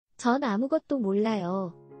전 아무것도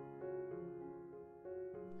몰라요.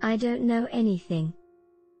 I don't know anything.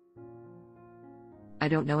 I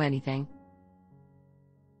don't know anything.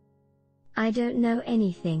 I don't know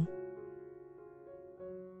anything.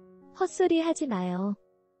 헛소리 하지 마요.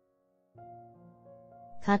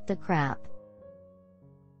 Cut the crap.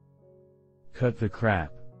 Cut the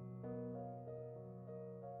crap.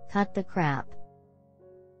 Cut the crap.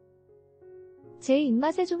 제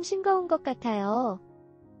입맛에 좀 싱거운 것 같아요.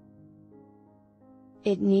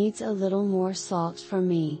 It needs a little more salt for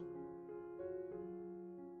me.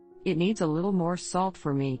 It needs a little more salt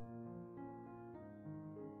for me.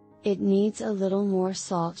 It needs a little more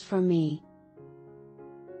salt for me.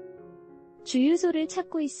 주유소를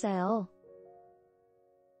찾고 있어요.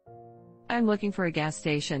 I'm looking for a gas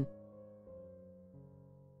station.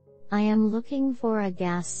 I am looking for a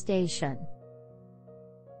gas station.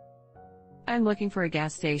 I'm looking for a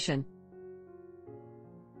gas station.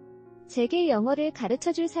 제게 영어를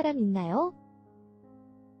가르쳐줄 사람 있나요?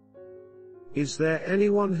 Is there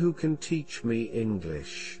anyone who can teach me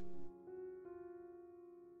English?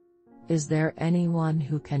 Is there anyone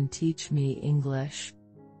who can teach me English?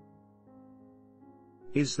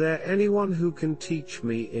 Is there anyone who can teach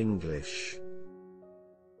me English?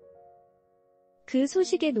 그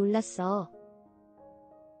소식에 놀랐어.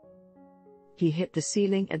 He hit the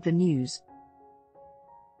ceiling at the news.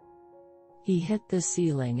 He hit the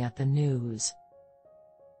ceiling at the news.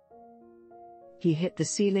 He hit the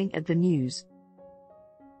ceiling at the news.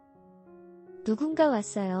 누군가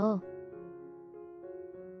왔어요.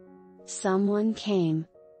 Someone came.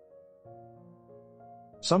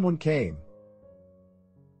 Someone came.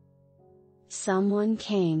 Someone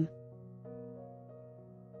came.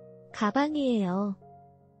 가방이에요.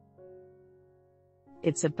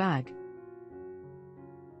 It's a bag.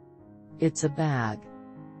 It's a bag.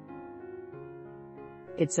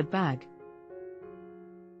 It's a bag.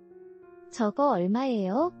 저거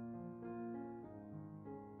얼마예요?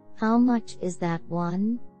 How much is that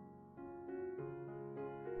one?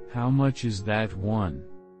 How much is that one?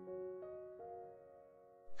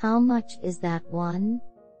 How much is that one?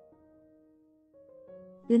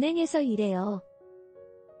 은행에서 일해요.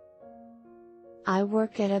 I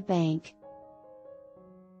work at a bank.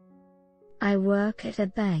 I work at a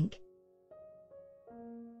bank.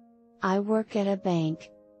 I work at a bank.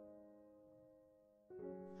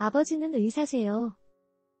 아버지는 의사세요.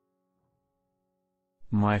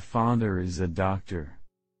 My father is a doctor.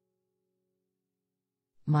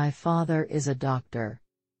 My father is a doctor.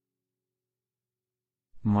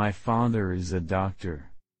 My father is a doctor.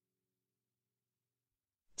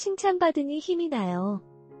 칭찬받으니 힘이 나요.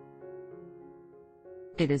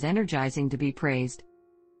 It is energizing to be praised.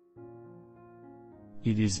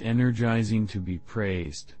 It is energizing to be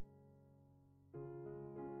praised.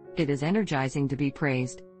 It is energizing to be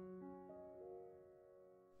praised.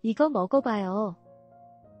 이거 먹어봐요.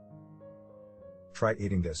 Try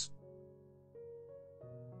eating this.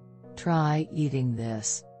 Try eating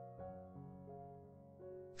this.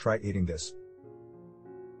 Try eating this.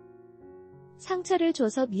 상처를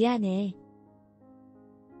줘서 미안해.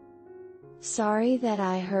 Sorry that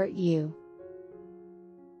I hurt you.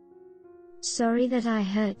 Sorry that I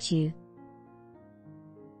hurt you.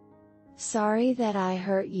 Sorry that I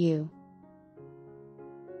hurt you.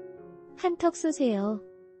 한턱 쏘세요.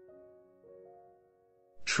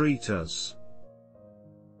 Treat us.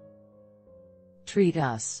 Treat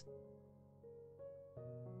us.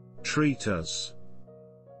 Treat us.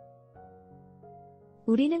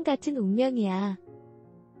 우리는 같은 운명이야.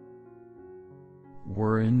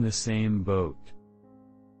 We're in the same boat.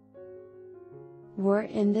 We're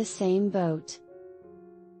in the same boat.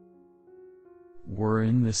 We're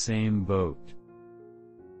in the same boat.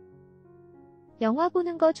 영화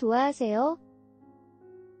보는 거 좋아하세요?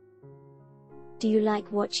 Do you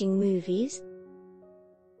like watching movies?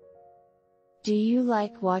 Do you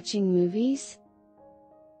like watching movies?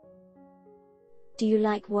 Do you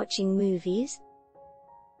like watching movies?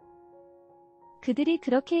 그들이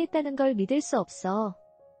그렇게 했다는 걸 믿을 수 없어.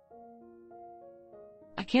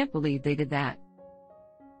 I can't believe they did that.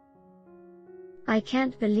 I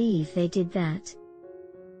can't believe they did that.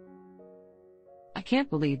 I can't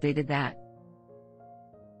believe they did that.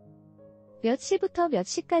 몇 시부터 몇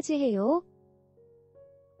시까지 해요?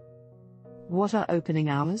 What are opening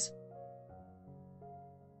hours?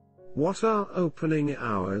 What are opening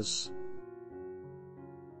hours?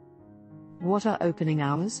 What are opening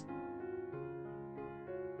hours?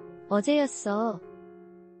 어제였어.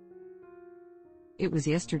 It was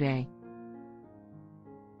yesterday.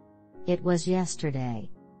 It was yesterday.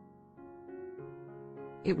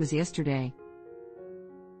 It was yesterday.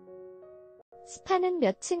 스파는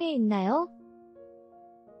몇 층에 있나요?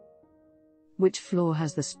 Which floor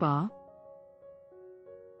has the spa?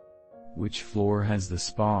 Which floor has the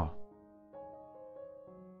spa?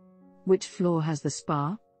 Which floor has the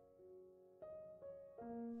spa?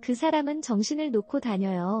 그 사람은 정신을 놓고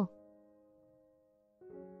다녀요.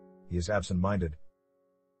 He is absent-minded.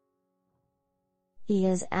 He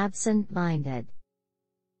is absent-minded.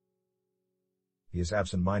 He is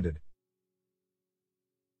absent-minded.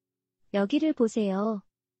 여기를 보세요.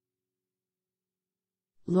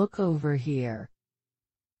 Look over here.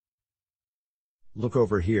 Look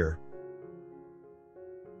over here.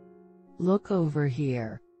 Look over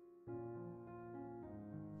here.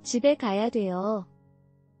 집에 가야 돼요.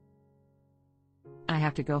 I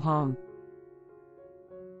have to go home.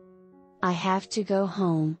 I have to go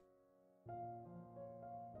home.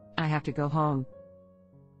 I have to go home.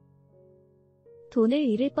 돈을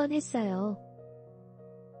잃을 뻔했어요.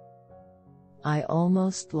 I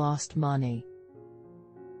almost lost money.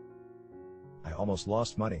 I almost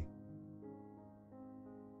lost money.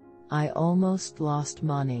 I almost lost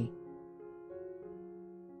money.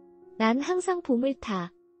 난 항상 봄을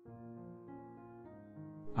타.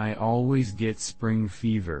 I always get spring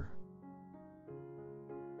fever.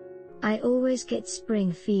 I always get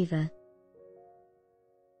spring fever.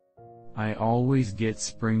 I always get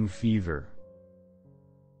spring fever.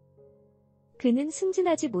 그는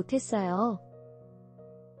승진하지 못했어요.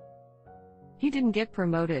 He didn't get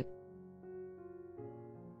promoted.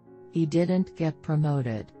 He didn't get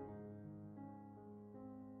promoted.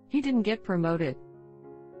 He didn't get promoted.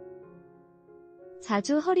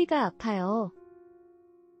 자주 허리가 아파요.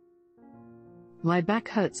 My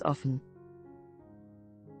back hurts often.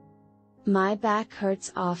 My back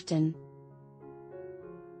hurts often.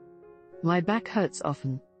 My back hurts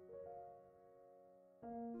often.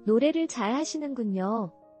 노래를 잘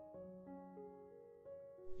하시는군요.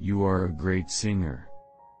 You are a great singer.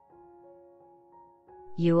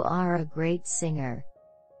 You are a great singer.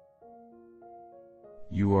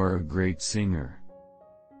 You are a great singer.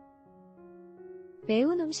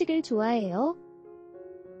 매운 음식을 좋아해요?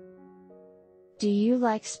 Do you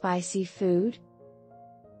like spicy food?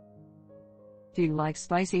 Do you like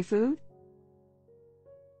spicy food?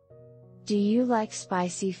 Do you like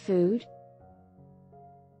spicy food?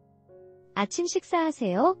 아침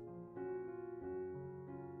식사하세요?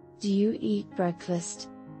 Do you eat breakfast?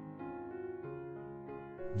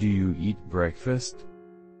 Do you eat breakfast?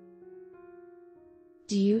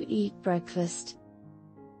 Do you eat breakfast?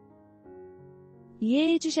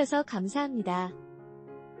 이해해 주셔서 감사합니다.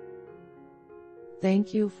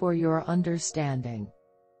 Thank you for your understanding.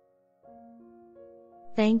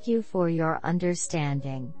 Thank you for your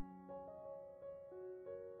understanding.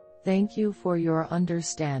 Thank you for your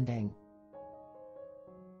understanding.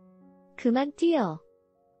 그만 뛰어.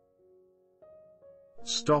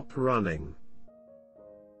 Stop running.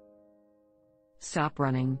 Stop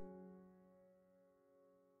running.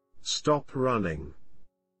 Stop running.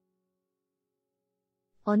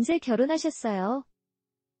 언제 결혼하셨어요?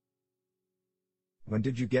 When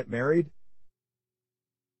did you get married?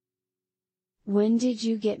 When did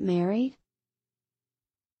you get married?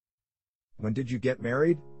 When did you get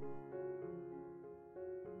married?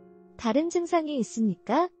 다른 증상이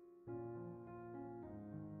있습니까?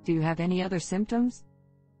 Do you have any other symptoms?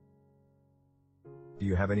 Do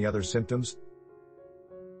you have any other symptoms?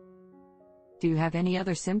 Do you have any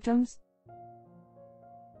other symptoms?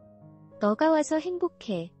 너가 와서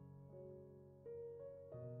행복해.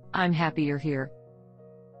 I'm happy you're here.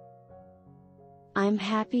 I'm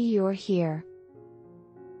happy you're here.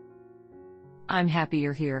 I'm happy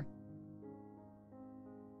you're here.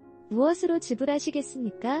 무엇으로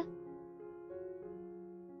지불하시겠습니까?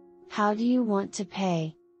 How do you want to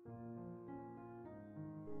pay?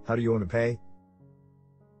 How do you want to pay?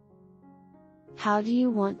 How do you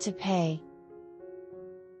want to pay?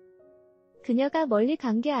 그녀가 멀리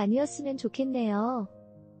간 게 아니었으면 좋겠네요.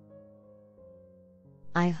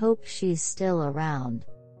 I hope she's still around.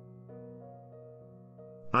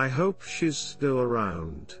 I hope she's still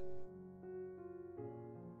around.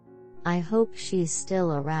 I hope she's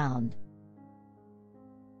still around.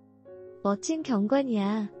 멋진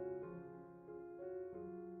경관이야.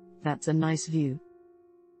 That's a nice view.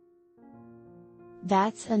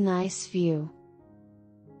 That's a nice view.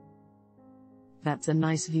 That's a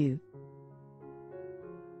nice view.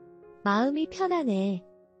 마음이 편하네.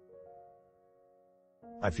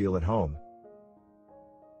 I feel at home.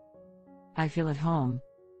 I feel at home.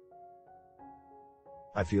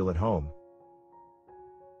 I feel at home.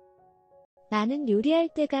 나는 요리할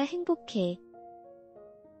때가 행복해.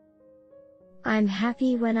 I'm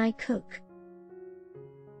happy when I cook.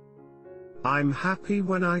 I'm happy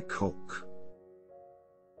when I cook.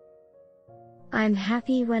 I'm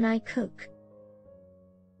happy when I cook.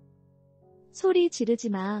 소리 지르지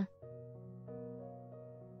마.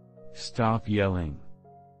 Stop yelling.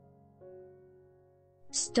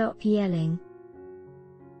 Stop yelling.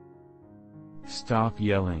 Stop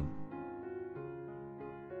yelling.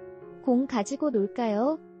 공 가지고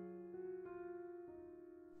놀까요?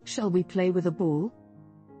 Shall we play with a ball?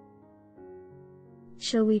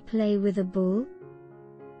 Shall we play with a ball?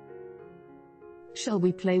 Shall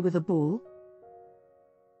we play with a ball?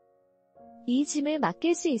 이 짐을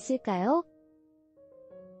맡길 수 있을까요?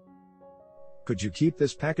 Could you keep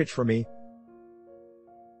this package for me?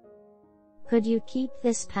 Could you keep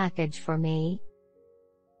this package for me?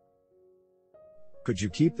 Could you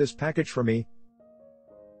keep this package for me?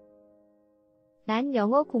 난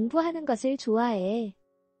영어 공부하는 것을 좋아해.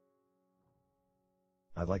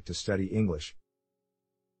 I'd like to study English.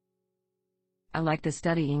 I like to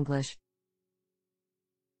study English.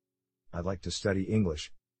 I'd like to study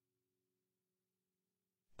English.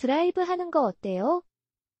 드라이브 하는 거 어때요?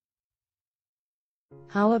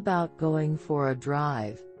 How about going for a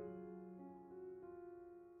drive?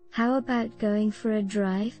 How about going for a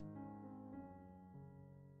drive?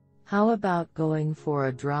 How about going for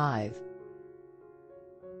a drive?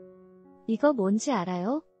 이거 뭔지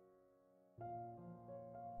알아요?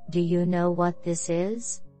 Do you know what this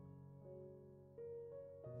is?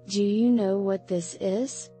 Do you know what this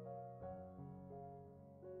is?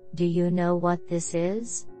 Do you know what this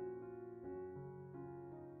is?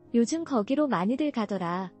 요즘 거기로 많이들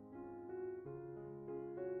가더라.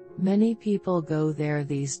 Many people go there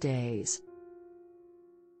these days.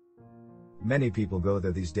 Many people go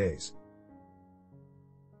there these days.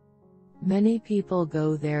 Many people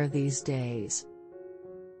go there these days.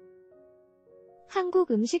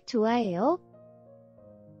 한국 음식 좋아해요?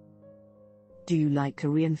 Do you like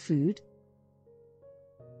Korean food?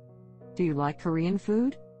 Do you like Korean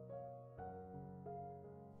food?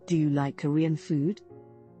 Do you like Korean food?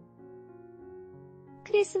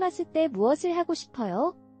 크리스마스 때 무엇을 하고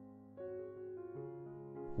싶어요?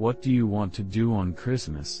 What do you want to do on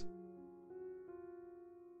Christmas?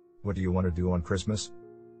 What do you want to do on Christmas?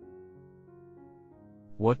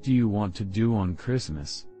 What do you want to do on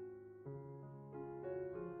Christmas?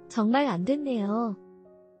 정말 안 됐네요.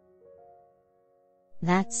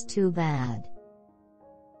 That's too bad.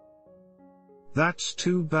 That's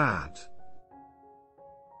too bad.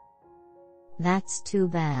 That's too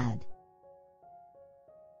bad.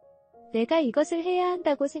 내가 이것을 해야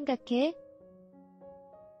한다고 생각해?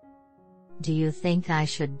 Do you think I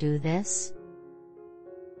should do this?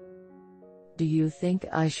 Do you think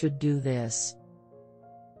I should do this?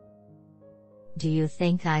 Do you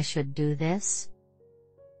think I should do this?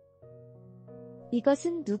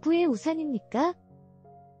 이것은 누구의 우산입니까?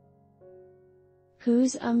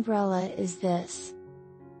 Whose umbrella is this?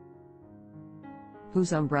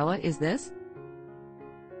 Whose umbrella is this?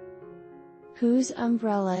 Whose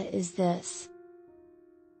umbrella is this?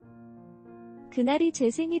 그날이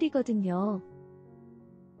제 생일이거든요.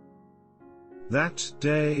 That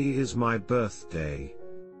day is my birthday.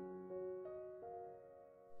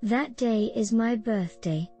 That day is my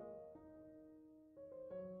birthday.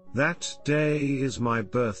 That day is my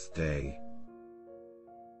birthday.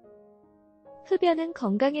 흡연은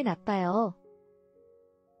건강에 나빠요.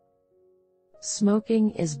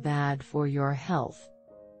 Smoking is bad for your health.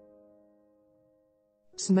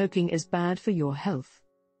 Smoking is bad for your health.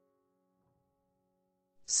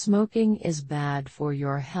 Smoking is bad for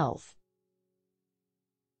your health.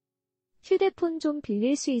 휴대폰 좀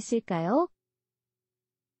빌릴 수 있을까요?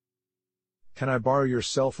 Can I borrow your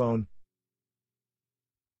cell phone?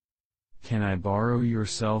 Can I borrow your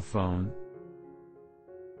cell phone?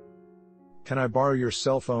 Can I borrow your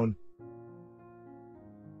cell phone?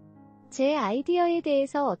 제 아이디어에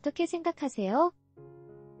대해서 어떻게 생각하세요?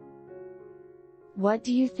 What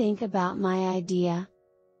do you think about my idea?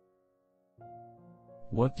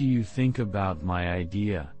 What do you think about my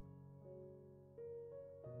idea?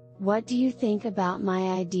 What do you think about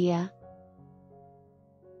my idea?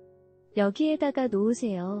 여기에다가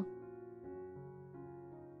놓으세요.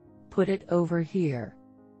 Put it over here.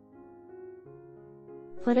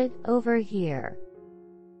 Put it over here.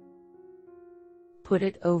 Put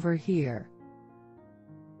it over here.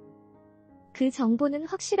 그 정보는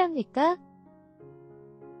확실합니까?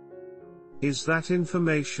 Is that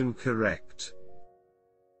information correct?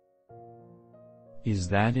 Is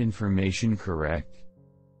that information correct?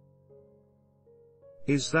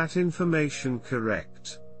 Is that information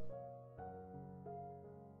correct?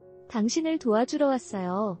 당신을 도와주러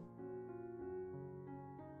왔어요.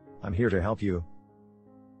 I'm here to help you.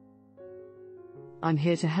 I'm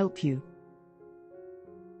here to help you.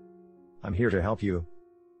 I'm here to help you.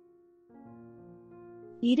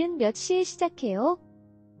 일은 몇 시에 시작해요?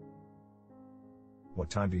 What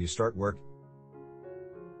time do you start work?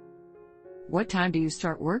 What time do you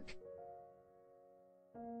start work?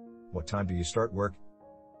 What time do you start work?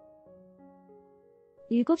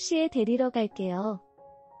 7시에 데리러 갈게요.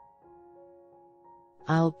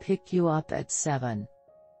 I'll pick you up at 7.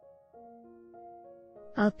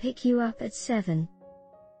 I'll pick you up at 7.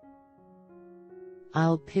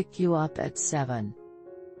 I'll pick you up at 7.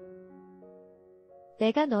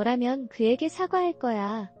 내가 너라면 그에게 사과할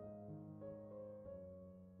거야.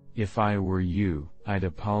 If I were you, I'd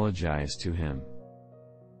apologize to him.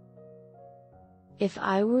 If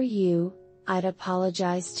I were you, I'd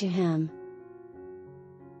apologize to him.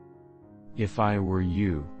 If I were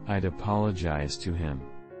you, I'd apologize to him.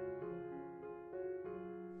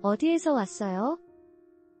 어디에서 왔어요?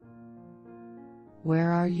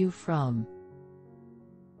 Where are you from?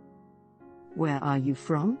 Where are you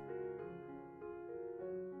from?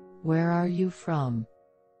 Where are you from?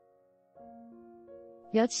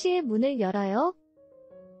 몇 시에 문을 열어요?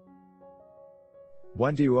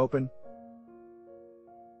 When do you open?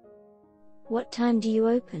 What time do you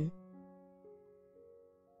open?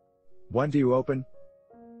 When do you open?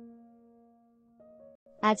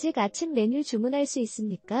 아직 아침 메뉴 주문할 수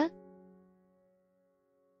있습니까?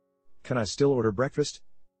 Can I still order breakfast?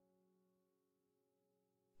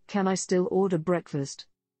 Can I still order breakfast?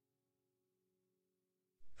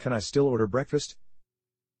 Can I still order breakfast?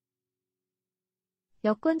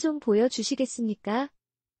 여권 좀 보여주시겠습니까?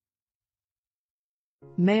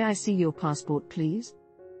 May I see your passport, please?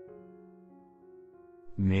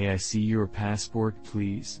 May I see your passport,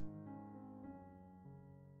 please?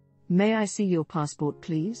 May I see your passport,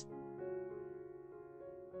 please?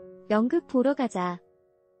 연극 보러 가자.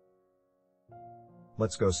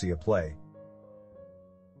 Let's go see a play.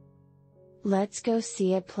 Let's go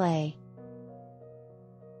see a play.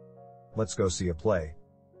 Let's go see a play.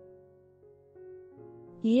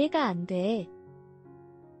 이해가 안 돼.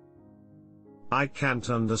 I can't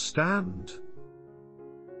understand.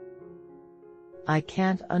 I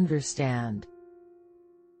can't understand.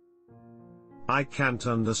 I can't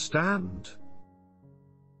understand.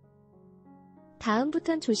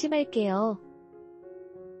 다음부턴 조심할게요.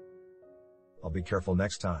 I'll be careful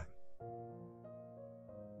next time.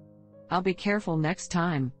 I'll be careful next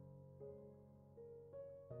time.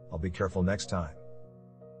 I'll be careful next time.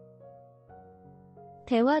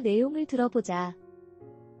 대화 내용을 들어보자.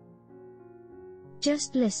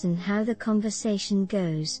 Just listen how the conversation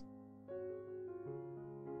goes.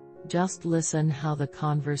 Just listen how the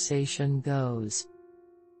conversation goes.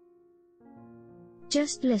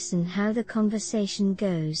 Just listen how the conversation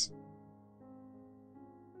goes.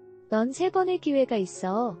 넌 3번의 기회가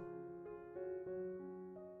있어.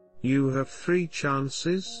 You have 3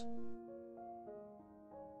 chances.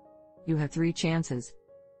 You have 3 chances.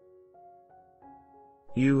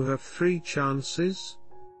 You have 3 chances.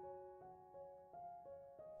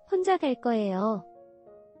 혼자 갈 거예요.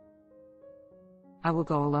 I will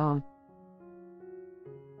go alone.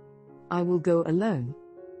 I will go alone.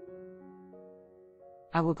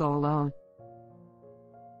 I will go alone.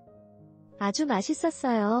 아주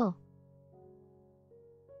맛있었어요.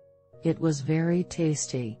 It was very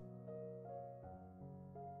tasty.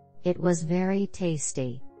 It was very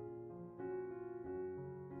tasty.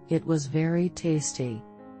 It was very tasty.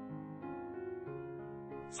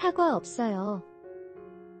 사과 없어요.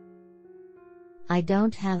 I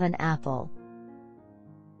don't have an apple.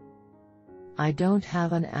 I don't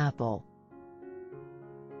have an apple.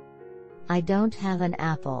 I don't have an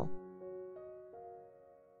apple.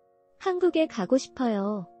 한국에 가고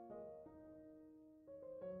싶어요.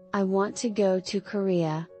 I want to go to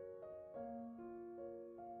Korea.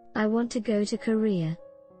 I want to go to Korea.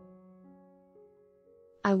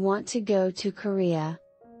 I want to go to Korea.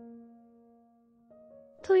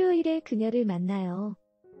 토요일에 그녀를 만나요.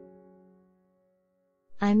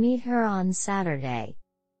 I meet her on Saturday.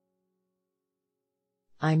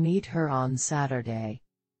 I meet her on Saturday.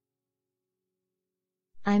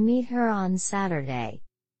 I meet her on Saturday.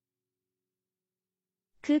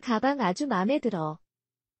 그 가방 아주 마음에 들어.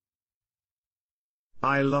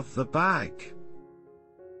 I love the bag.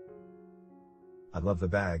 I love the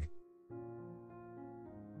bag.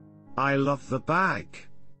 I love the bag.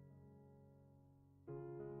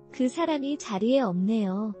 그 사람이 자리에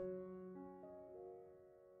없네요.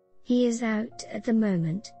 He is out at the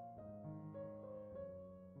moment.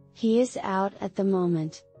 He is out at the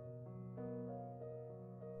moment.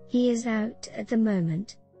 He is out at the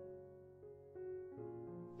moment.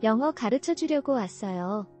 영어 가르쳐 주려고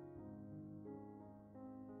왔어요.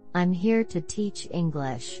 I'm here to teach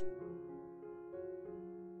English.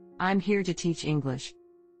 I'm here to teach English.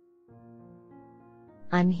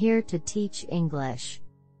 I'm here to teach English.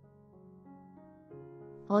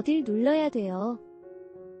 어딜 눌러야 돼요?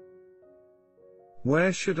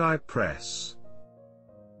 Where should I press?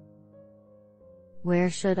 Where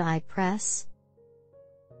should I press?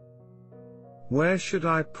 Where should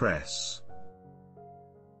I press?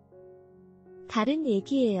 다른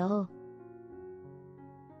얘기예요.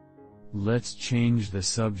 Let's change the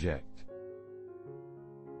subject.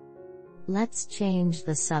 Let's change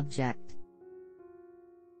the subject.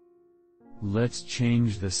 Let's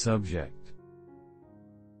change the subject.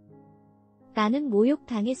 나는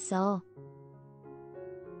모욕당했어.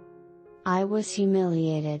 I was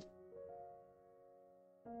humiliated.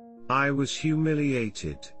 I was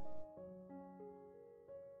humiliated.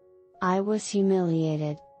 I was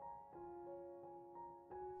humiliated.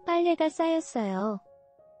 빨래가 쌓였어요.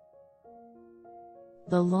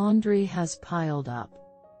 The laundry has piled up.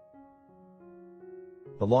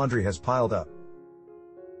 The laundry has piled up.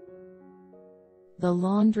 The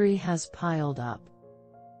laundry has piled up.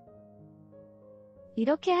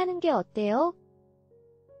 이렇게 하는 게 어때요?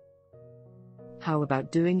 How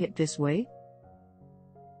about doing it this way?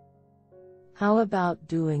 How about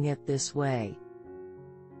doing it this way?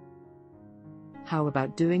 How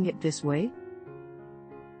about doing it this way?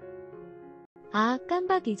 아,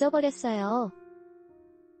 깜빡 잊어버렸어요.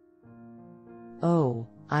 Oh,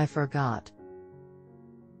 I forgot.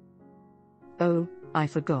 Oh, I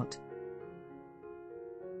forgot.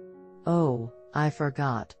 Oh, I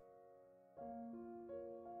forgot.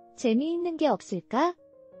 재미있는 게 없을까?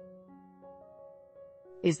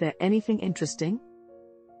 Is there anything interesting?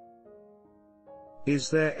 Is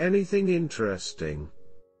there anything interesting?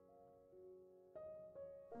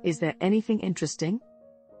 Is there anything interesting?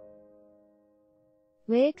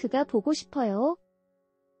 왜 그가 보고 싶어요?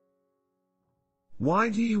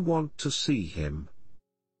 Why do you want to see him?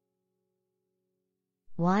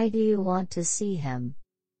 Why do you want to see him?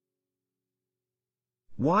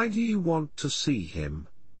 Why do you want to see him?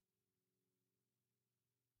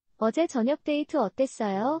 어제 저녁 데이트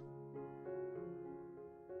어땠어요?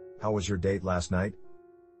 How was your date last night?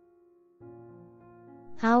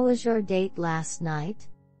 How was your date last night?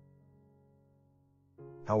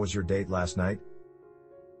 How was your date last night?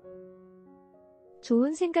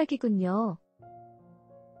 좋은 생각이군요.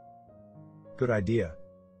 Good idea.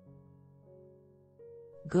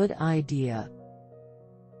 Good idea.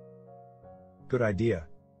 Good idea.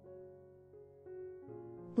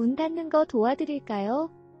 문 닫는 거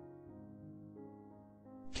도와드릴까요?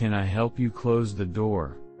 Can I help you close the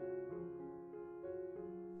door?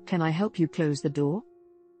 Can I help you close the door?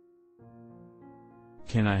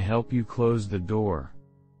 Can I help you close the door?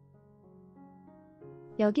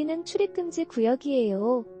 여기는 출입금지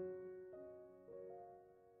구역이에요.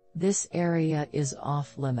 This area is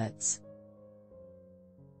off limits.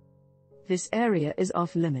 This area is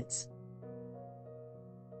off limits.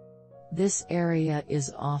 This area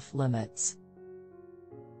is off limits.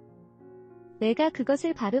 내가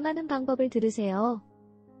그것을 발음하는 방법을 들으세요.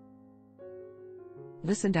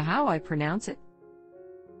 Listen to how I pronounce it.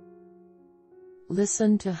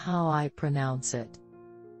 Listen to how I pronounce it.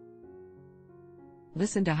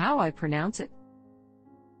 Listen to how I pronounce it.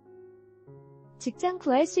 직장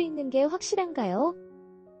구할 수 있는 게 확실한가요?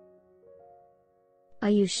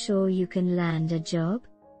 Are you sure you can land a job?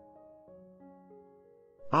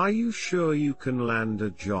 Are you sure you can land a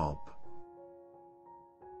job?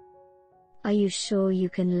 Are you sure you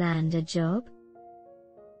can land a job?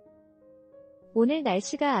 오늘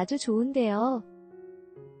날씨가 아주 좋은데요.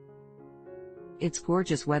 It's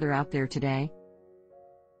gorgeous weather out there today.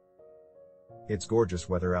 It's gorgeous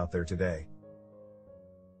weather out there today.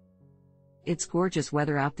 It's gorgeous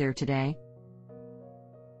weather out there today.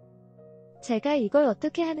 제가 이걸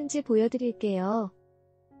어떻게 하는지 보여드릴게요.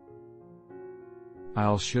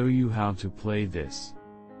 I'll show you how to play this.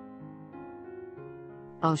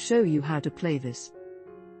 I'll show you how to play this.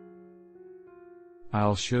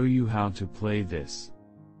 I'll show you how to play this.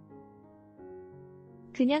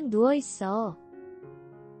 그냥 누워 있어.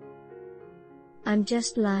 I'm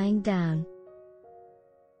just lying down.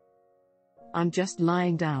 I'm just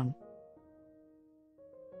lying down.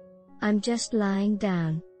 I'm just lying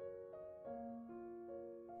down.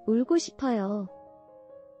 울고 싶어요.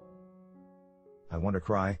 I want to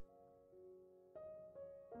cry.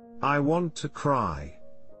 I want to cry.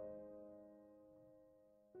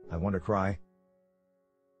 I want to cry.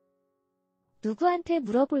 누구한테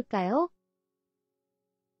물어볼까요?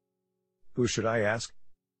 Who should I ask?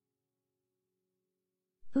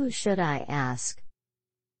 Who should I ask?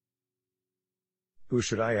 Who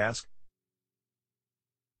should I ask?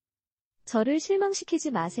 저를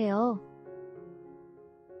실망시키지 마세요.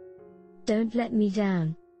 Don't let me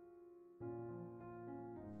down.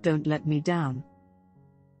 Don't let me down.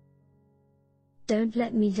 Don't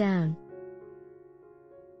let me down.